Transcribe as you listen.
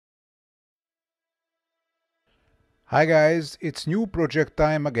Hi guys, it's new project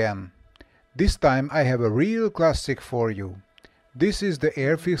time again. This time I have a real classic for you. This is the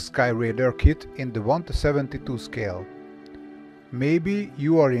AIRFIX skyraider kit in the 1:72 scale. Maybe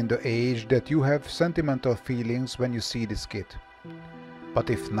you are in the age that you have sentimental feelings when you see this kit. But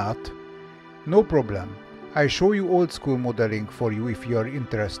if not, no problem. I show you old school modeling for you if you are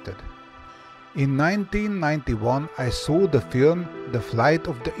interested. In 1991 I saw the film The Flight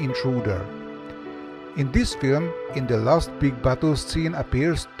of the Intruder. In this film, in the last big battle scene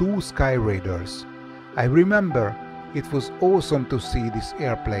appears two skyraiders. I remember it was awesome to see these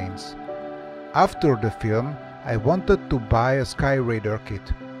airplanes. After the film, I wanted to buy a skyraider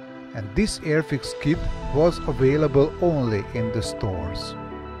kit, and this AIRFIX kit was available only in the stores.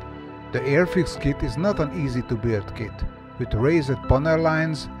 The AIRFIX kit is not an easy to build kit, with raised panel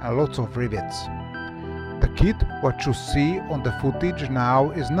lines and lots of rivets. The kit what you see on the footage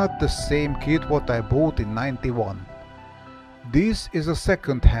now is not the same kit what I bought in 91. This is a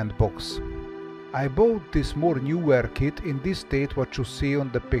second-hand box. I bought this more newer kit in this state what you see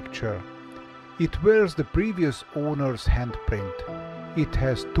on the picture. It wears the previous owner's handprint. It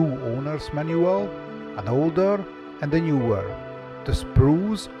has two owners manual, an older and a newer. The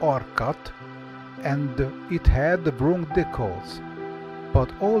sprues are cut and it had the wrong decals, but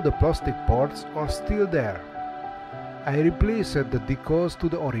all the plastic parts are still there. I replaced the decals to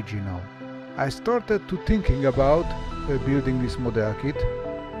the original. I started to thinking about building this model kit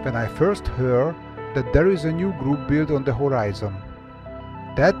when I first heard that there is a new group build on the horizon.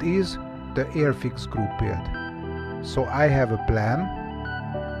 That is the AIRFIX group build. So I have a plan,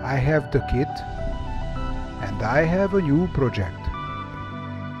 I have the kit, and I have a new project.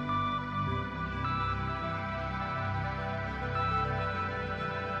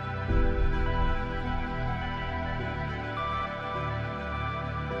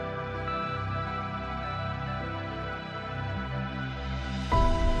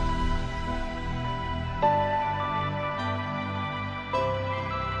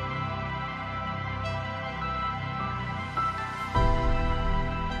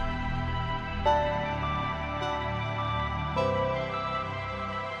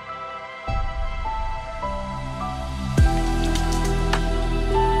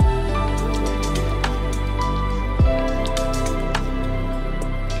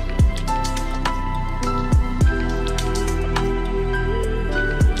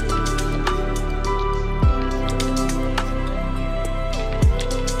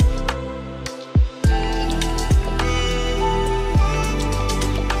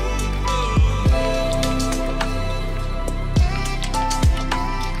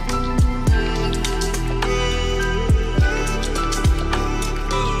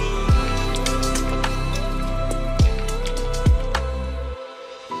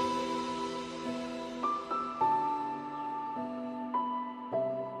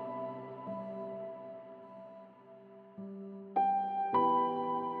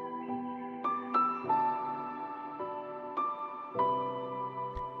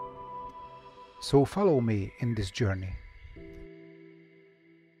 So follow me in this journey.